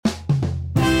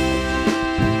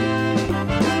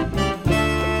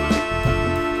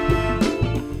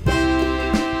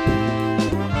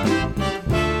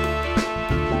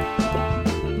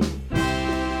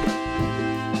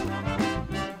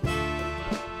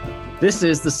This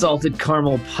is the Salted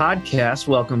Caramel Podcast.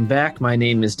 Welcome back. My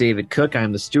name is David Cook.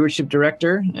 I'm the Stewardship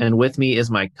Director, and with me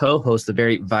is my co-host, the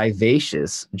very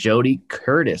vivacious Jody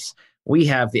Curtis. We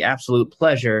have the absolute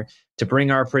pleasure to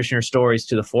bring our parishioner stories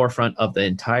to the forefront of the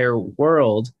entire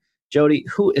world. Jody,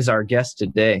 who is our guest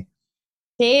today?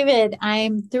 David,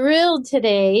 I'm thrilled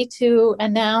today to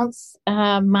announce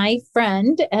my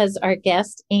friend as our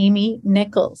guest, Amy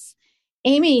Nichols.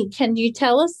 Amy, can you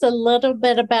tell us a little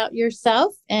bit about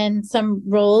yourself and some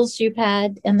roles you've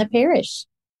had in the parish?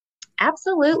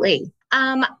 Absolutely.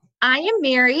 I am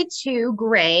married to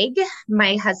Greg,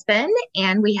 my husband,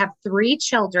 and we have 3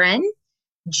 children.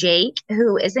 Jake,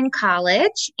 who is in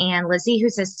college, and Lizzie,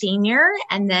 who's a senior.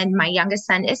 And then my youngest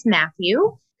son is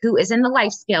Matthew, who is in the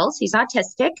life skills. He's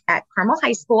autistic at Carmel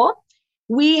High School.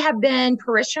 We have been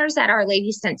parishioners at Our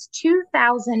Lady since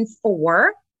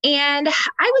 2004. And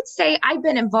I would say I've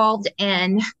been involved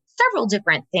in several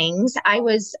different things. I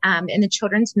was in the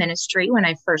children's ministry when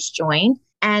I first joined.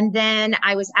 And then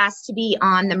I was asked to be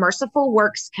on the Merciful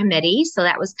Works Committee. So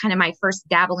that was kind of my first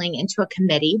dabbling into a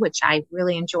committee, which I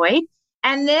really enjoyed.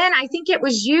 And then I think it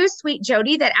was you, sweet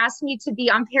Jody, that asked me to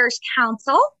be on parish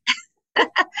council,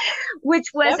 which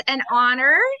was an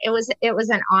honor. It was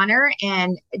an honor,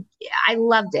 and I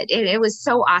loved it. It was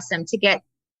so awesome to get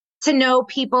to know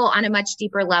people on a much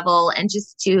deeper level and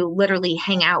just to literally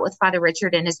hang out with Father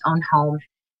Richard in his own home.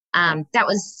 That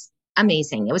was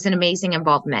amazing. It was an amazing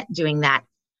involvement doing that.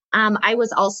 I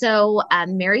was also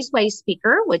Mary's Way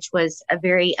speaker, which was a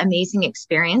very amazing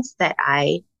experience that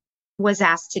I was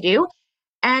asked to do.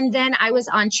 And then I was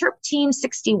on Chirp Team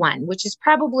 61, which is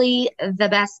probably the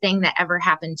best thing that ever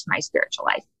happened to my spiritual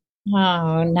life.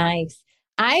 Oh, nice.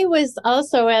 I was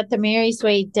also at the Mary's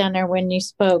Way dinner when you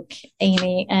spoke,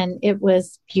 Amy, and it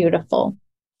was beautiful.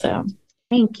 So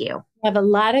thank you. I have a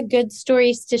lot of good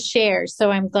stories to share.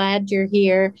 So I'm glad you're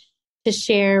here to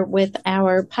share with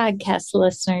our podcast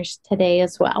listeners today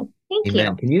as well. Thank Amen.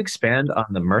 you. Can you expand on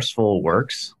the Merciful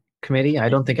Works Committee? I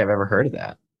don't think I've ever heard of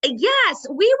that. Yes,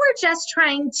 we were just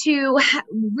trying to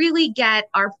really get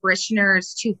our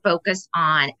parishioners to focus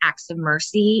on acts of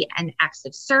mercy and acts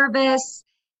of service.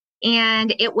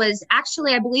 And it was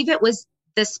actually, I believe it was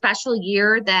the special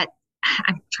year that,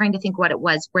 I'm trying to think what it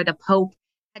was, where the Pope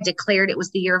had declared it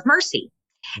was the year of mercy.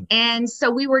 And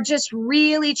so we were just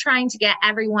really trying to get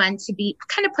everyone to be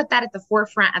kind of put that at the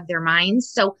forefront of their minds.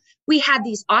 So we had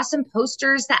these awesome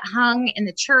posters that hung in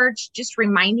the church, just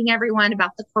reminding everyone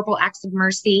about the corporal acts of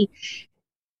mercy.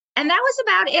 And that was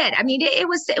about it. I mean, it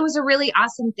was a really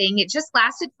awesome thing. It just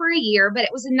lasted for a year, but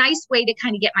it was a nice way to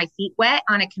kind of get my feet wet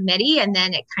on a committee. And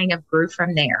then it kind of grew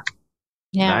from there.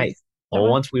 Yeah. Nice. Well,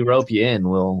 once we rope you in,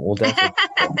 we'll definitely.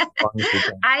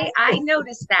 I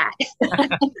noticed that.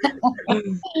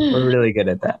 We're really good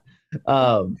at that.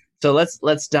 So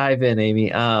let's dive in,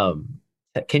 Amy.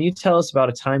 Can you tell us about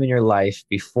a time in your life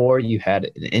before you had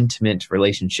an intimate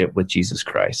relationship with Jesus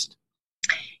Christ?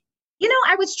 You know,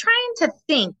 I was trying to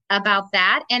think about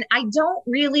that, and I don't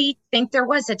really think there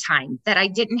was a time that I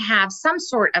didn't have some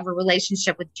sort of a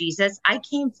relationship with Jesus. I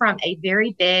came from a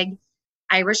very big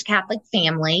Irish Catholic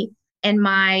family, and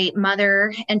my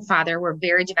mother and father were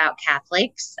very devout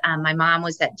Catholics. My mom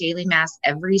was at daily mass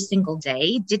every single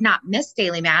day, did not miss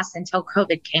daily mass until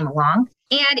COVID came along.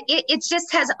 And it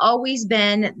just has always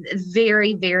been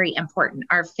very, very important.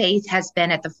 Our faith has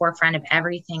been at the forefront of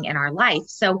everything in our life.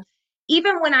 So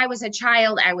even when I was a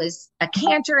child, I was a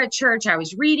cantor at church. I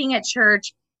was reading at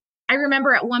church. I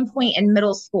remember at one point in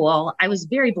middle school, I was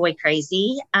very boy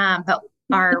crazy. But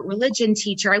our religion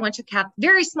teacher, I went to a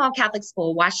very small Catholic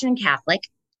school,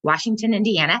 Washington,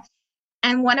 Indiana.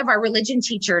 And one of our religion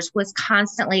teachers was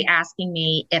constantly asking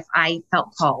me if I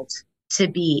felt called to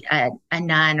be a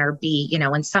nun or be,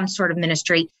 in some sort of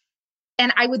ministry.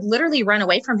 And I would literally run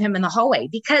away from him in the hallway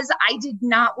because I did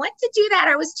not want to do that.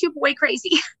 I was too boy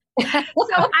crazy. So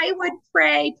I would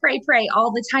pray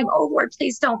all the time. Oh Lord,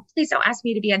 please don't ask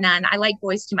me to be a nun. I like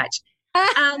boys too much.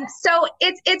 So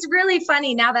it's really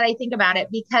funny now that I think about it,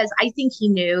 because I think he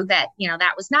knew that,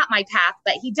 that was not my path,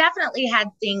 but he definitely had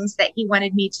things that he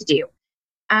wanted me to do.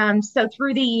 So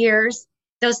through the years,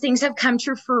 those things have come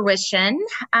to fruition.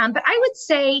 But I would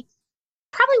say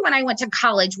probably when I went to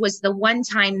college was the one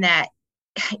time that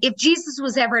if Jesus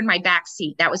was ever in my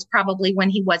backseat, that was probably when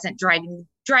he wasn't driving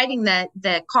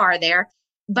the car there.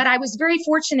 But I was very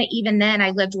fortunate. Even then, I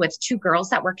lived with 2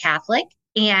 girls that were Catholic.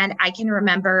 And I can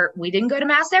remember we didn't go to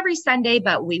mass every Sunday,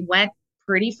 but we went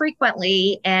pretty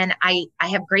frequently. And I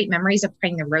have great memories of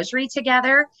praying the rosary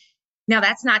together. Now,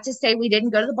 that's not to say we didn't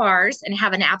go to the bars and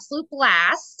have an absolute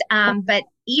blast. But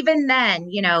even then,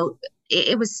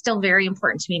 it was still very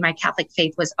important to me. My Catholic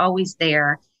faith was always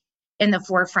there. in the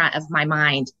forefront of my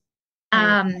mind.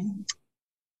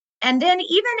 And then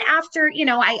even after,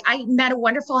 I met a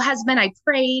wonderful husband. I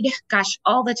prayed,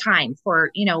 all the time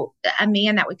for, a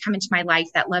man that would come into my life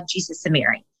that loved Jesus and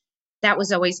Mary. That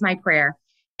was always my prayer.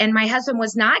 And my husband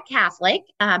was not Catholic,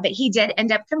 but he did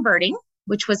end up converting,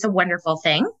 which was a wonderful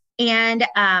thing. And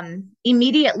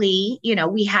immediately,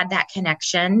 we had that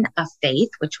connection of faith,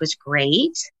 which was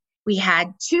great. We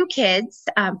had 2 kids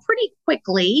pretty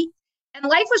quickly, and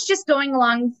life was just going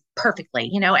along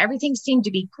perfectly. Everything seemed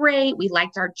to be great. We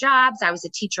liked our jobs. I was a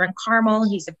teacher in Carmel.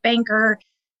 He's a banker,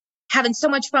 having so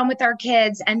much fun with our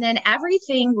kids. And then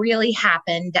everything really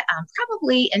happened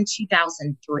probably in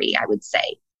 2003, I would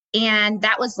say. And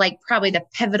that was like probably the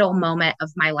pivotal moment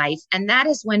of my life. And that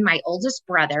is when my oldest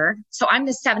brother, so I'm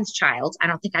the 7th child. I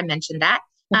don't think I mentioned that.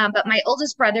 But my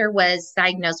oldest brother was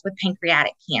diagnosed with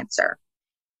pancreatic cancer.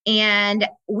 And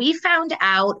we found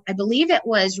out, I believe it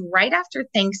was right after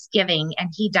Thanksgiving,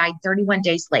 and he died 31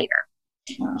 days later.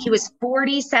 Wow. He was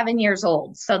 47 years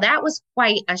old. So that was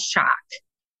quite a shock.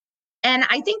 And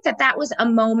I think that was a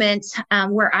moment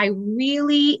where I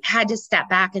really had to step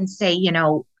back and say,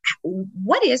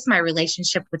 what is my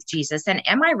relationship with Jesus? And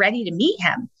am I ready to meet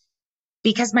him?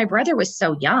 Because my brother was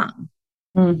so young.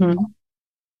 Mm-hmm.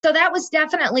 So that was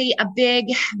definitely a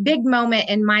big, big moment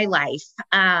in my life.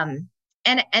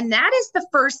 And that is the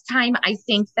first time I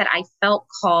think that I felt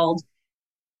called,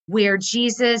 where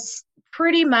Jesus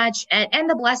pretty much, and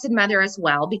the Blessed Mother as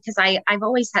well, because I've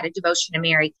always had a devotion to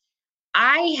Mary.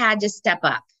 I had to step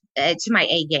up to my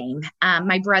A game.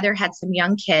 My brother had some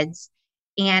young kids,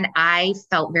 and I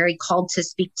felt very called to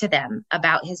speak to them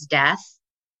about his death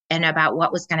and about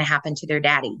what was going to happen to their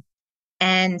daddy.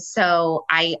 And so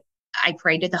I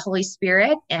prayed to the Holy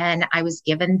Spirit, and I was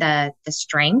given the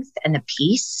strength and the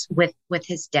peace with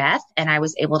his death, and I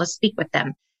was able to speak with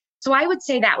them. So I would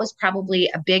say that was probably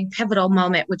a big pivotal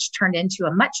moment, which turned into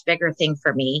a much bigger thing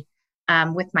for me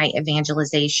with my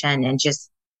evangelization and just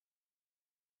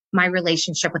my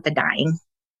relationship with the dying.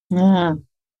 Ah,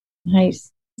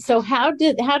 nice. So how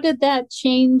did that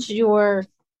change your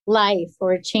life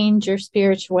or change your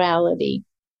spirituality?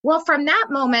 Well, from that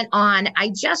moment on,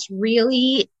 I just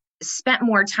really spent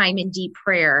more time in deep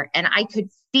prayer, and I could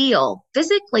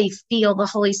physically feel the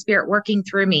Holy Spirit working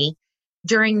through me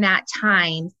during that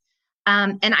time.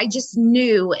 And I just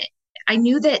knew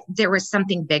that there was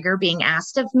something bigger being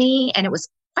asked of me, and it was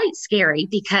quite scary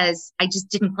because I just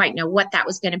didn't quite know what that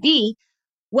was going to be.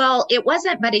 Well, it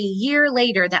wasn't but a year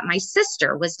later that my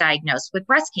sister was diagnosed with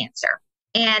breast cancer.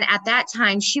 And at that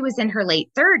time, she was in her late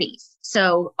 30s.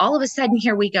 So all of a sudden,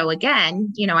 here we go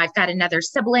again. I've got another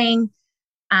sibling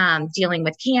dealing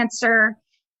with cancer.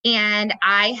 And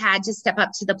I had to step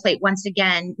up to the plate once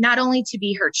again, not only to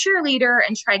be her cheerleader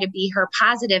and try to be her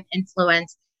positive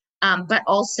influence, but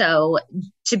also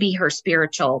to be her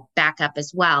spiritual backup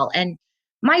as well. And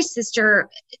my sister,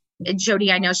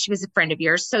 Jody, I know she was a friend of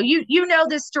yours, so you know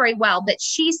this story well, but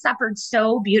she suffered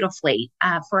so beautifully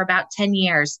for about 10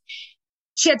 years.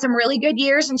 She had some really good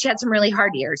years and she had some really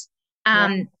hard years.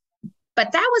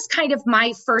 But that was kind of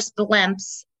my first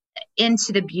glimpse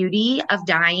into the beauty of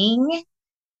dying.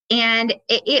 And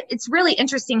it's really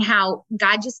interesting how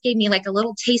God just gave me like a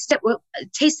little taste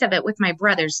of it with my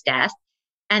brother's death.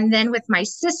 And then with my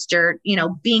sister,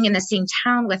 being in the same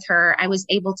town with her, I was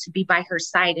able to be by her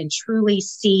side and truly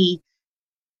see,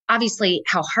 obviously,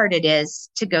 how hard it is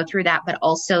to go through that, but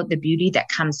also the beauty that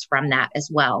comes from that as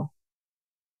well.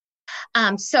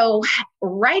 So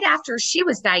right after she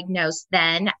was diagnosed,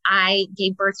 then I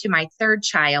gave birth to my 3rd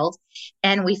child,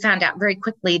 and we found out very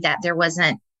quickly that there was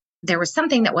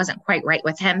something that wasn't quite right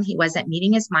with him. He wasn't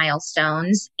meeting his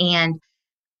milestones, and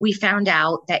we found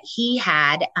out that he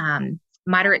had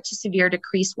moderate to severe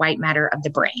decreased white matter of the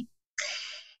brain.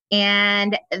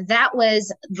 And that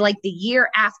was like the year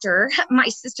after my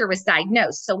sister was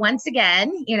diagnosed. So once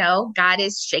again, God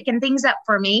is shaking things up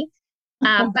for me.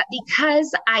 But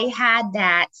because I had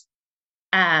that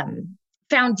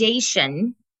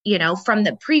foundation, from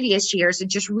the previous years of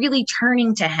just really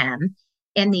turning to him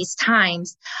in these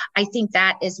times, I think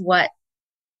that is what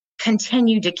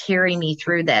continued to carry me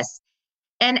through this.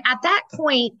 And at that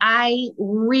point, I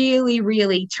really,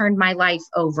 really turned my life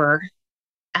over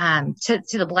to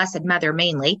the Blessed Mother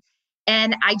mainly.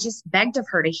 And I just begged of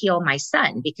her to heal my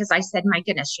son, because I said, my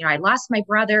goodness, I lost my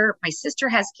brother, my sister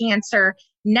has cancer.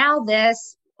 Now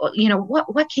this,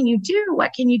 what can you do?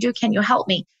 What can you do? Can you help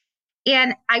me?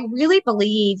 And I really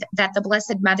believe that the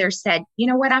Blessed Mother said, you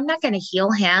know what? I'm not going to heal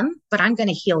him, but I'm going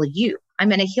to heal you. I'm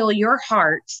going to heal your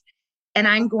heart, and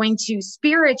I'm going to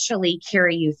spiritually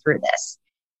carry you through this.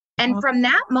 And from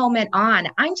that moment on,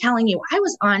 I'm telling you, I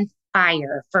was on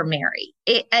fire for Mary.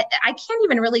 I can't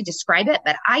even really describe it,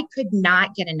 but I could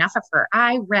not get enough of her.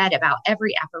 I read about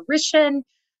every apparition.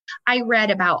 I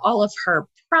read about all of her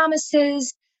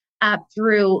promises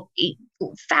through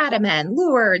Fatima and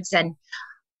Lourdes, and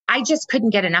I just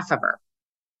couldn't get enough of her.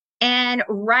 And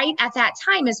right at that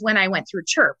time is when I went through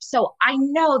CHIRP. So I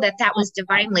know that that was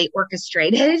divinely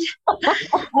orchestrated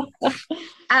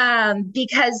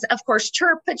because, of course,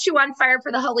 CHIRP puts you on fire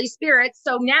for the Holy Spirit.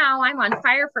 So now I'm on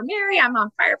fire for Mary. I'm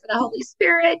on fire for the Holy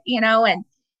Spirit, and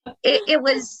it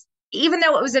was, even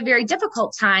though it was a very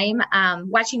difficult time,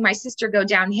 watching my sister go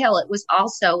downhill, it was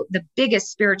also the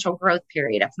biggest spiritual growth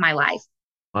period of my life.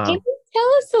 Wow. Can you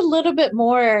tell us a little bit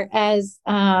more as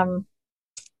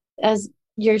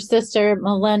your sister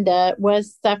Melinda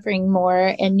was suffering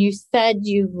more, and you said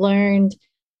you learned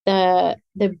the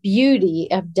beauty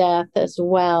of death as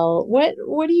well.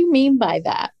 What do you mean by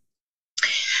that?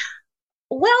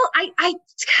 Well, I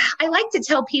like to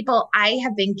tell people I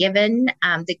have been given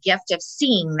the gift of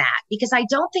seeing that, because I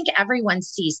don't think everyone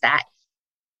sees that.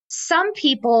 Some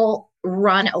people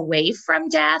run away from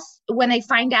death when they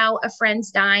find out a friend's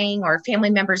dying or a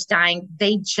family member's dying.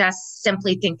 They just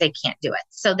simply think they can't do it.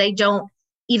 So they don't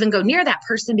even go near that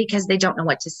person because they don't know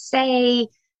what to say.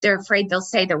 They're afraid they'll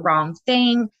say the wrong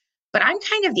thing. But I'm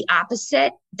kind of the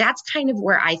opposite. That's kind of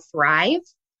where I thrive.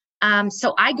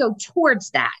 So I go towards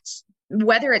that,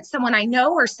 whether it's someone I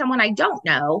know or someone I don't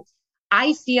know.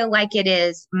 I feel like it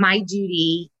is my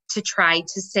duty to try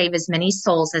to save as many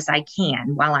souls as I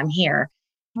can while I'm here.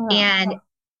 Oh. And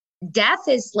death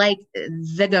is like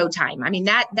the go time. I mean,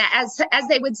 that as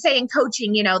they would say in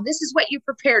coaching, this is what you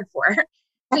prepared for.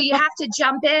 So you have to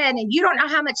jump in, and you don't know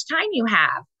how much time you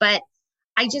have. But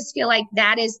I just feel like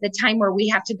that is the time where we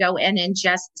have to go in and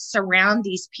just surround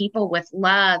these people with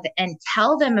love and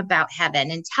tell them about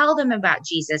heaven and tell them about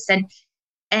Jesus and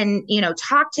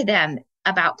talk to them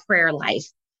about prayer life.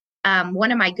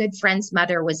 One of my good friends'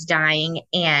 mother was dying,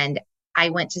 and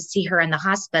I went to see her in the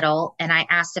hospital, and I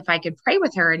asked if I could pray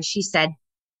with her. And she said,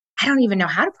 I don't even know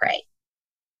how to pray.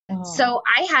 Oh. So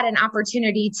I had an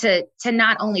opportunity to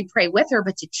not only pray with her,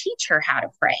 but to teach her how to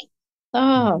pray.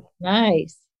 Oh,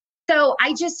 nice. So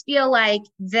I just feel like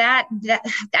that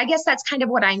I guess that's kind of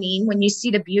what I mean when you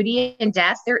see the beauty in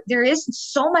death. There is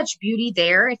so much beauty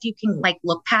there if you can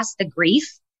look past the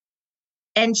grief,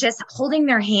 and just holding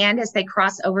their hand as they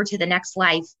cross over to the next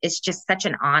life is just such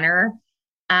an honor.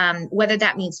 Whether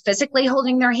that means physically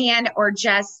holding their hand or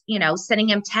just, sending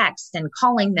them texts and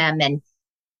calling them and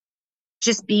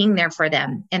just being there for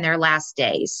them in their last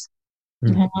days.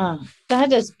 Yeah,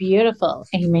 that is beautiful,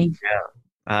 Amy.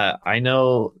 Yeah. I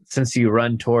know since you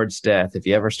run towards death, if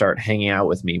you ever start hanging out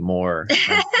with me more,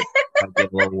 I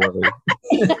get a little worried.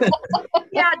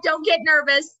 Yeah, don't get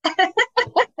nervous.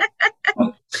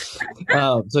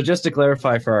 So just to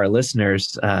clarify for our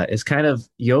listeners, it's kind of,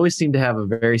 you always seem to have a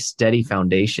very steady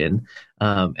foundation.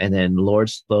 And then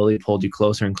Lord slowly pulled you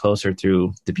closer and closer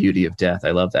through the beauty of death.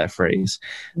 I love that phrase.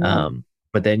 Yeah.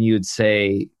 But then you'd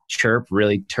say CHIRP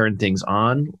really turned things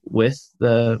on with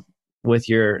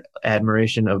your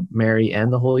admiration of Mary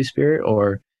and the Holy Spirit,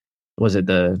 or was it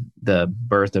the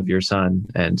birth of your son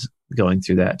and going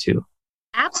through that too?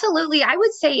 Absolutely. I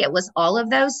would say it was all of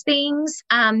those things.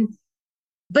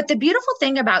 But the beautiful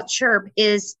thing about CHIRP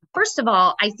is, first of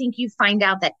all, I think you find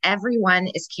out that everyone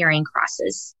is carrying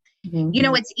crosses.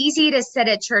 Mm-hmm. It's easy to sit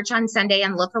at church on Sunday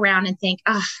and look around and think,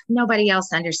 nobody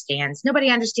else understands.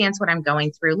 Nobody understands what I'm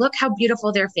going through. Look how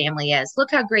beautiful their family is. Look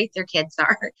how great their kids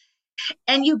are.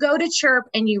 And you go to CHIRP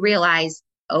and you realize,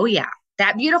 oh yeah,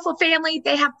 that beautiful family,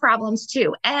 they have problems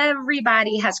too.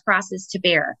 Everybody has crosses to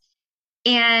bear.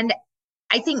 And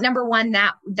I think number one,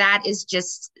 that is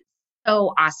just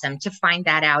so awesome to find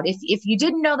that out. If you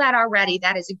didn't know that already,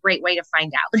 that is a great way to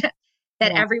find out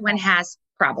that everyone has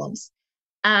problems.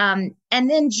 And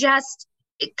then just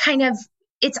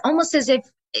it's almost as if,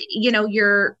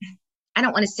 I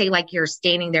don't want to say like you're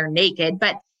standing there naked,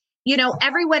 but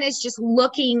everyone is just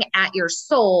looking at your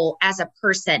soul as a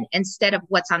person instead of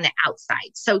what's on the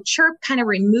outside. So CHIRP kind of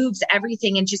removes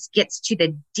everything and just gets to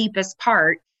the deepest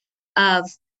part of,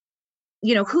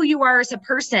 who you are as a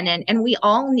person. And we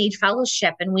all need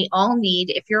fellowship, and we all need,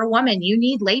 if you're a woman, you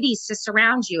need ladies to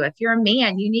surround you. If you're a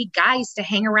man, you need guys to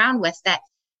hang around with that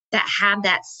have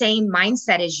that same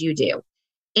mindset as you do.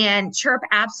 And CHIRP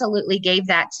absolutely gave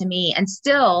that to me. And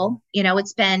still,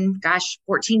 it's been,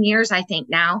 14 years, I think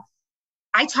now.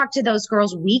 I talk to those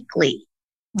girls weekly.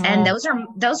 And those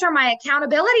are my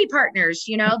accountability partners.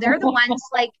 They're the ones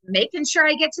making sure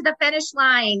I get to the finish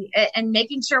line and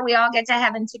making sure we all get to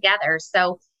heaven together.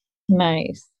 So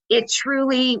nice. it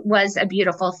truly was a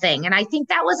beautiful thing. And I think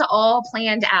that was all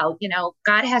planned out.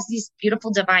 God has these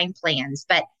beautiful divine plans,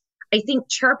 but I think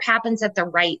chirp happens at the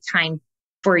right time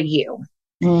for you.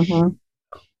 Mm-hmm.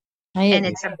 And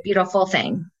it's a beautiful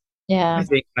thing. Yeah.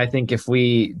 I think if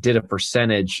we did a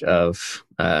percentage of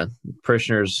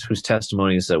parishioners whose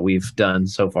testimonies that we've done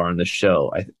so far on this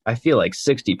show, I feel like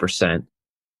 60%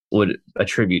 would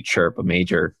attribute chirp a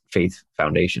major faith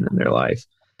foundation in their life.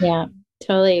 Yeah,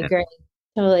 totally agree.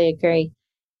 Totally agree.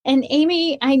 And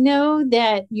Amy, I know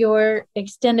that your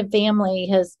extended family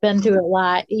has been through a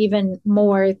lot, even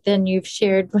more than you've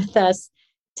shared with us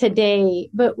today.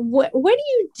 But what do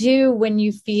you do when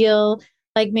you feel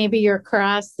like maybe your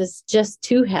cross is just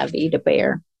too heavy to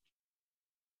bear?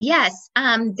 Yes,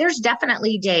 there's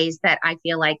definitely days that I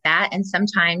feel like that. And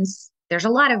sometimes there's a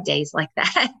lot of days like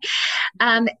that.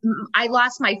 I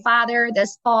lost my father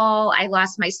this fall. I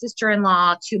lost my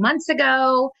sister-in-law 2 months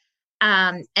ago.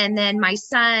 And then my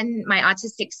son, my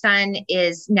autistic son,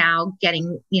 is now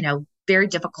getting, very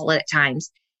difficult at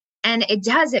times. And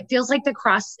it feels like the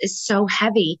cross is so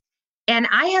heavy. And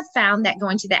I have found that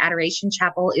going to the Adoration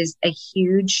Chapel is a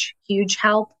huge, huge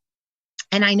help.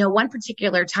 And I know one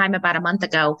particular time about a month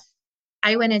ago,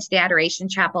 I went into the Adoration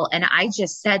Chapel and I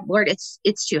just said, Lord,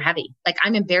 it's too heavy. Like,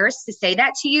 I'm embarrassed to say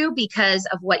that to you because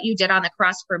of what you did on the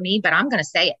cross for me, but I'm going to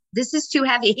say it. This is too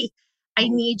heavy. I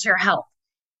need your help.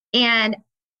 And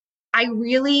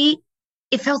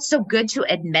it felt so good to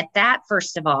admit that,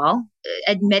 first of all,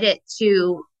 admit it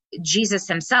to Jesus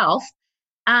himself.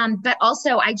 But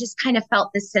also I just kind of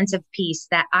felt this sense of peace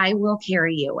that I will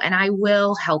carry you and I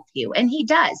will help you. And he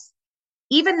does.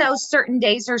 Even though certain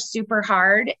days are super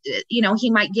hard, he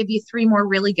might give you 3 more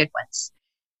really good ones.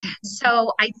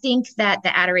 So I think that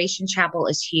the Adoration Chapel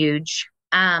is huge.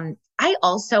 I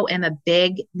also am a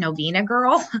big novena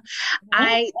girl.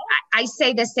 I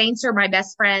say the saints are my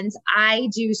best friends. I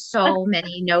do so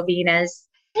many novenas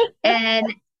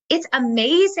and it's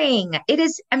amazing.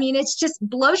 It's just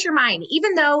blows your mind.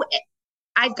 Even though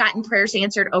I've gotten prayers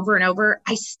answered over and over,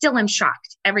 I still am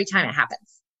shocked every time it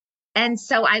happens. And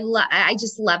so I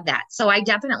just love that. So I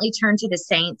definitely turn to the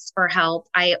saints for help.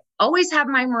 I always have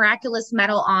my miraculous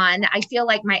medal on. I feel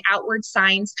like my outward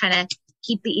signs kind of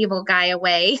keep the evil guy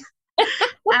away.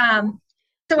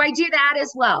 So I do that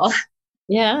as well.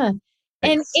 Yeah.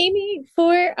 And Amy,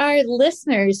 for our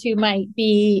listeners who might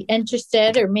be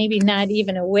interested or maybe not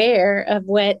even aware of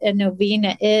what a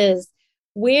novena is,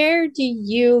 where do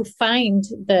you find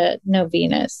the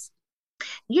novenas?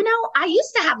 I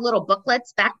used to have little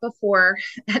booklets back before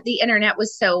the internet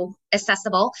was so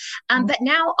accessible. But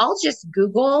now I'll just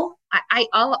Google. I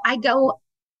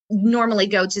normally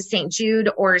go to St. Jude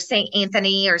or St.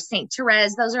 Anthony or St.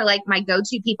 Therese. Those are like my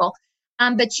go-to people.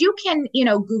 But you can,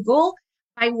 Google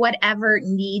by whatever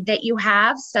need that you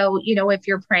have. So, if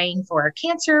you're praying for a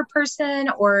cancer person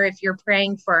or if you're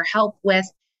praying for help with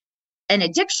an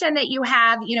addiction that you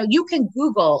have, you can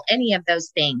Google any of those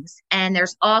things. And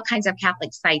there's all kinds of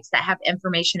Catholic sites that have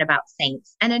information about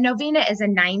saints. And a novena is a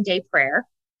 9-day prayer.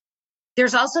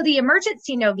 There's also the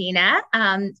emergency novena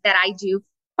that I do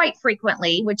quite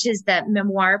frequently, which is the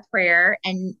memoir prayer.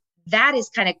 And that is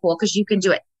kind of cool because you can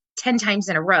do it 10 times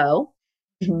in a row.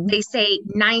 Mm-hmm. They say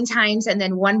 9 times and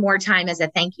then 1 more time as a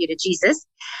thank you to Jesus.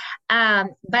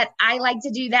 But I like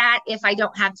to do that if I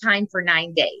don't have time for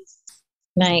 9 days.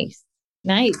 Nice.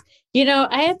 I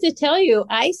have to tell you,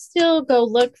 I still go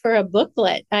look for a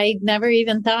booklet. I never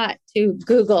even thought to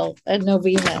Google a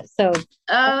novena. So,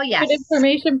 yes, good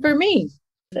information for me.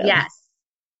 So, yes.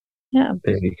 Yeah.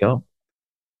 There you go.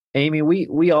 Amy,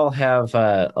 we all have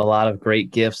a lot of great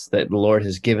gifts that the Lord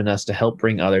has given us to help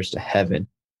bring others to heaven.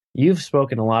 You've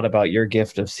spoken a lot about your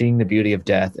gift of seeing the beauty of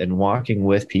death and walking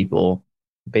with people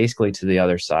basically to the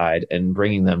other side and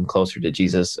bringing them closer to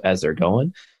Jesus as they're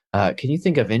going. Can you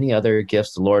think of any other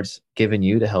gifts the Lord's given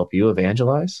you to help you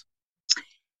evangelize?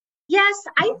 Yes,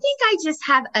 I think I just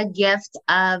have a gift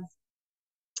of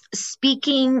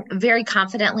speaking very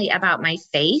confidently about my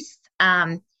faith.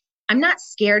 I'm not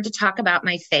scared to talk about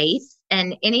my faith.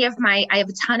 And I have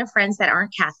a ton of friends that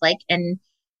aren't Catholic and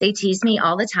they tease me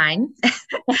all the time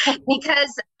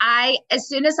because as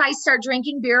soon as I start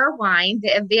drinking beer or wine,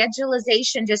 the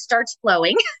evangelization just starts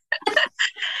flowing.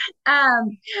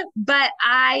 But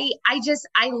I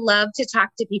love to talk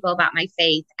to people about my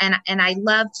faith and I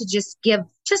love to just give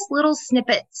just little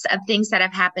snippets of things that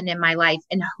have happened in my life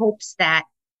in hopes that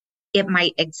it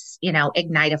might,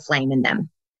 ignite a flame in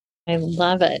them. I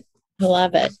love it.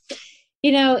 Love it.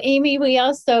 Amy, we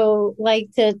also like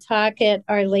to talk at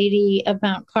Our Lady of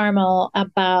Mount Carmel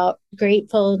about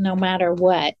grateful no matter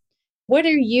what. What are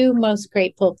you most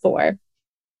grateful for?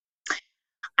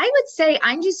 I would say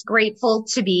I'm just grateful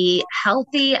to be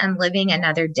healthy and living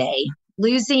another day.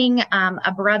 Losing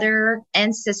a brother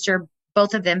and sister,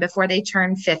 both of them before they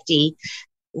turned 50,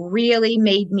 really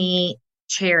made me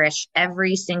cherish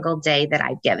every single day that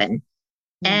I've given.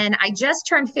 And I just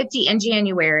turned 50 in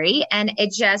January, and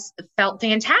it just felt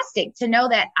fantastic to know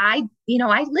that I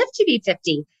live to be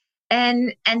 50.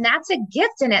 And that's a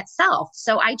gift in itself.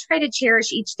 So I try to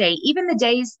cherish each day, even the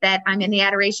days that I'm in the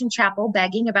Adoration Chapel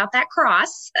begging about that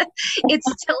cross.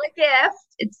 It's still a gift.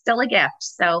 It's still a gift.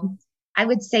 So I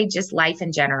would say just life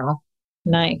in general.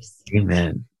 Nice.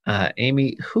 Amen.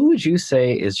 Amy, who would you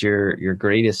say is your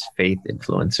greatest faith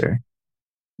influencer?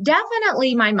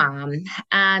 Definitely my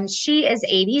mom. She is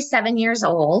 87 years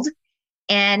old.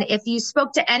 And if you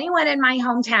spoke to anyone in my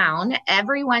hometown,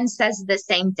 everyone says the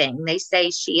same thing. They say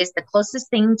she is the closest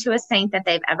thing to a saint that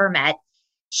they've ever met.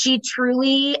 She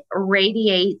truly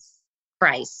radiates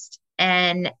Christ.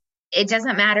 And it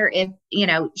doesn't matter if,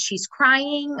 she's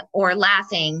crying or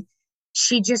laughing.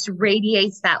 She just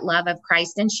radiates that love of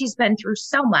Christ. And she's been through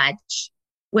so much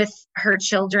with her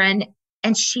children.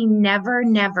 And she never,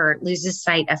 never loses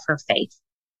sight of her faith.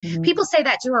 Mm-hmm. People say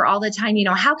that to her all the time.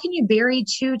 How can you bury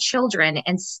two children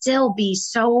and still be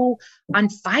so on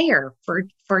fire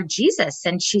for Jesus?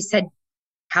 And she said,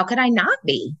 how could I not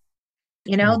be?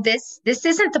 This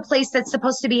isn't the place that's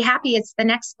supposed to be happy. It's the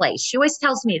next place. She always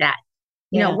tells me that,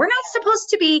 we're not supposed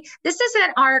to be, this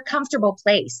isn't our comfortable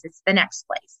place. It's the next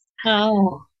place.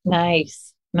 Oh,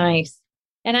 nice. Nice.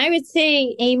 And I would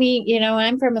say, Amy,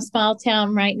 I'm from a small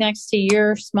town right next to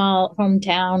your small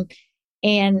hometown.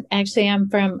 And actually, I'm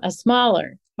from a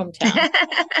smaller hometown.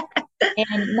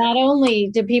 And not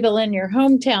only do people in your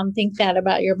hometown think that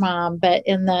about your mom, but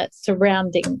in the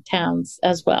surrounding towns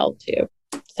as well, too.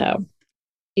 So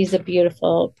she's a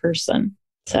beautiful person.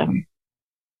 So,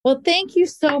 well, thank you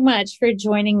so much for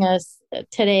joining us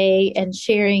today and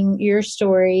sharing your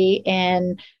story.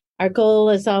 And our goal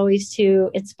is always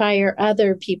to inspire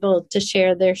other people to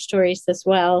share their stories as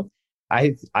well.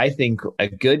 I think a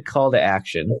good call to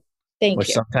action, which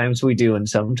sometimes we do and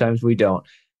sometimes we don't.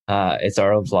 It's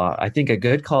our own flaw. I think a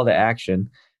good call to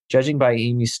action, judging by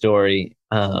Amy's story,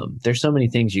 there's so many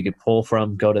things you could pull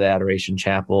from. Go to the Adoration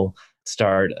Chapel,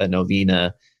 start a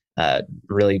novena,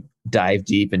 really dive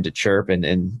deep into chirp and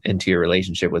into your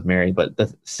relationship with Mary. But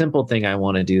the simple thing I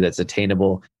want to do that's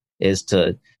attainable is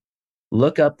to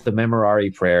look up the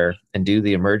Memorare prayer and do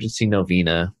the emergency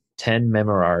novena, 10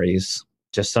 Memoraries,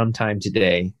 just sometime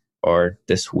today or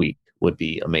this week would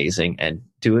be amazing. And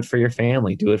do it for your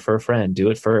family, do it for a friend, do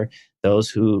it for those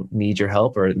who need your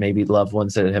help or maybe loved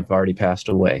ones that have already passed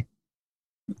away.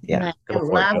 Yeah. I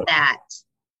love that.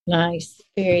 Nice.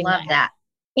 Very love nice. that.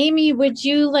 Amy, would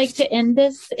you like to end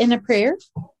this in a prayer?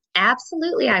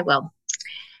 Absolutely, I will.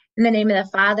 In the name of the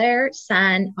Father,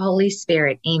 Son, Holy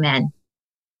Spirit. Amen.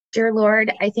 Dear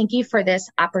Lord, I thank you for this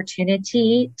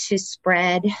opportunity to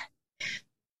spread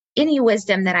any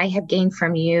wisdom that I have gained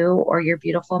from you or your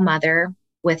beautiful mother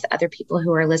with other people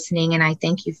who are listening. And I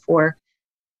thank you for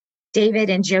David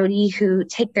and Jody who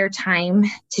take their time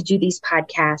to do these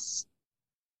podcasts.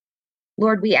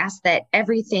 Lord, we ask that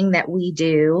everything that we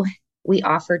do, we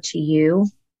offer to you,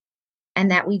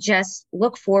 and that we just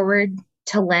look forward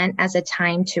to Lent as a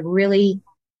time to really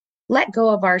let go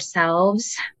of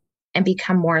ourselves and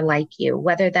become more like you,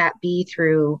 whether that be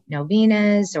through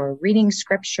novenas or reading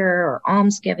scripture or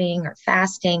almsgiving or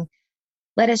fasting.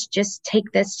 Let us just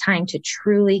take this time to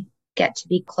truly get to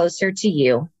be closer to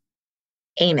you.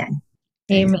 Amen.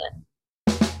 Amen.